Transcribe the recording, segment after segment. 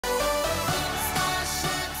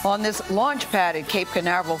On this launch pad at Cape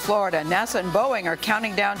Canaveral, Florida, NASA and Boeing are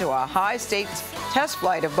counting down to a high-stakes test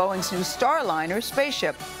flight of Boeing's new Starliner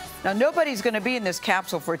spaceship. Now, nobody's going to be in this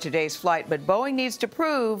capsule for today's flight, but Boeing needs to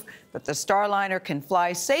prove that the Starliner can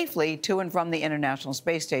fly safely to and from the International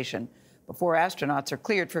Space Station before astronauts are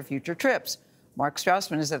cleared for future trips. Mark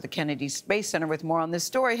Strassmann is at the Kennedy Space Center with more on this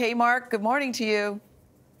story. Hey, Mark, good morning to you.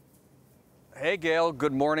 Hey, Gayle,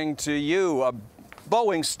 good morning to you.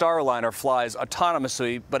 Boeing Starliner flies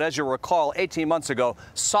autonomously, but as you'll recall, 18 months ago,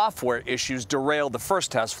 software issues derailed the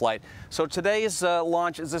first test flight. So today's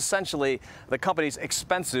launch is essentially the company's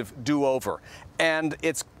expensive do-over. And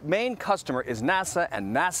its main customer is NASA,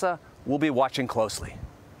 and NASA will be watching closely.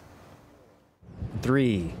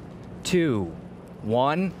 3, 2,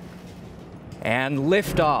 1, and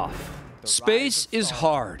liftoff. Space is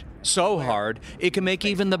hard. So hard, it can make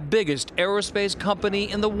even the biggest aerospace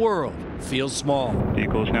company in the world feel small.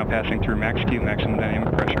 Vehicle is now passing through max Q, maximum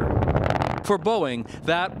dynamic pressure. For Boeing,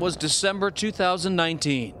 that was December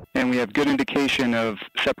 2019. And we have good indication of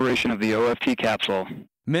separation of the OFT capsule.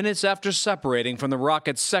 Minutes after separating from the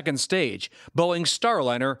rocket's second stage, Boeing's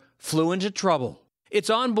Starliner flew into trouble.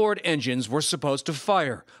 Its onboard engines were supposed to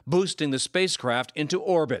fire, boosting the spacecraft into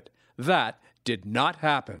orbit. That did not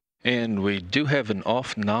happen. And we do have an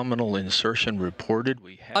off-nominal insertion reported.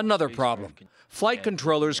 Another problem. Flight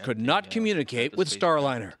controllers could not communicate with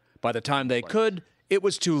Starliner. By the time they could, it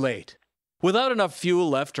was too late. Without enough fuel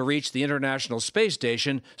left to reach the International Space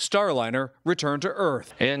Station, Starliner returned to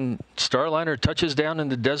Earth. And Starliner touches down in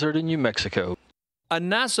the desert in New Mexico. A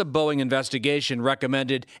NASA-Boeing investigation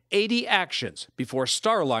recommended 80 actions before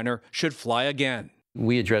Starliner should fly again.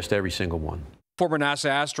 We addressed every single one. Former NASA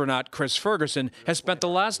astronaut Chris Ferguson has spent the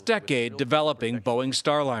last decade developing Boeing's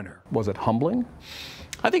Starliner. Was it humbling?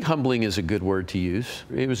 I think humbling is a good word to use.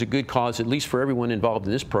 It was a good cause, at least for everyone involved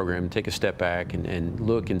in this program, to take a step back and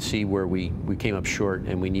look and see where we came up short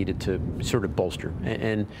and we needed to sort of bolster.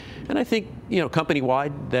 And I think,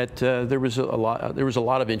 company-wide, that there was a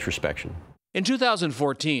lot of introspection. In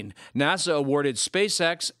 2014, NASA awarded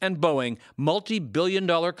SpaceX and Boeing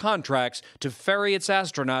multi-billion-dollar contracts to ferry its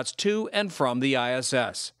astronauts to and from the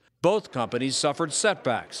ISS. Both companies suffered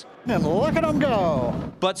setbacks. And look at them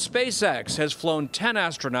go! But SpaceX has flown 10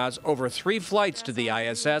 astronauts over 3 flights to the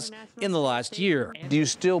ISS in the last year. Do you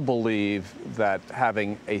still believe that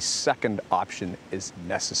having a second option is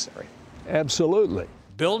necessary? Absolutely.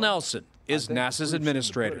 Bill Nelson is NASA's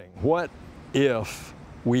administrator. What if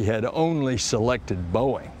we had only selected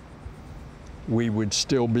Boeing? We would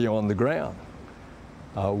still be on the ground.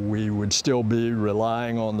 We would still be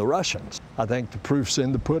relying on the Russians. I think the proof's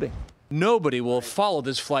in the pudding. Nobody will follow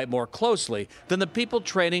this flight more closely than the people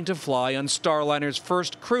training to fly on Starliner's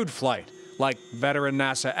first crewed flight, like veteran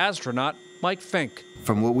NASA astronaut Mike Fink.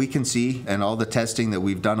 From what we can see and all the testing that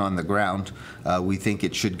we've done on the ground, we think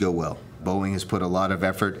it should go well. Boeing has put a lot of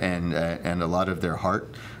effort and a lot of their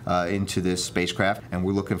heart into this spacecraft, and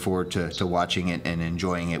we're looking forward to watching it and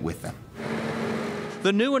enjoying it with them.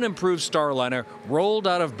 The new and improved Starliner rolled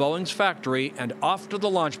out of Boeing's factory and off to the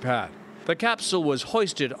launch pad. The capsule was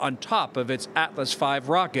hoisted on top of its Atlas V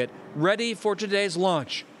rocket, ready for today's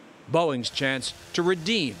launch. Boeing's chance to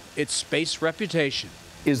redeem its space reputation.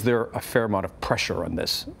 Is there a fair amount of pressure on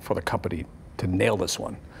this for the company to nail this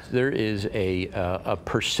one? There is a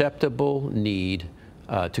perceptible need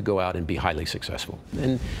to go out and be highly successful.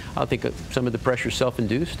 And I think some of the pressure is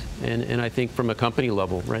self-induced, and I think from a company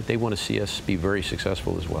level, right, they want to see us be very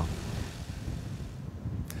successful as well.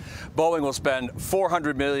 Boeing will spend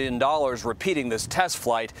 $400 million repeating this test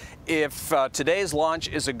flight. If today's launch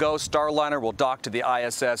is a go, Starliner will dock to the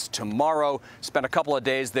ISS tomorrow, spend a couple of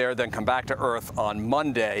days there, then come back to Earth on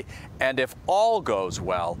Monday. And if all goes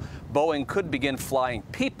well, Boeing could begin flying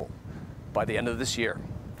people by the end of this year.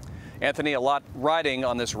 Anthony, a lot riding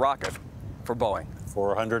on this rocket for Boeing.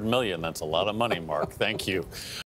 $400 million, that's a lot of money, Mark. Thank you.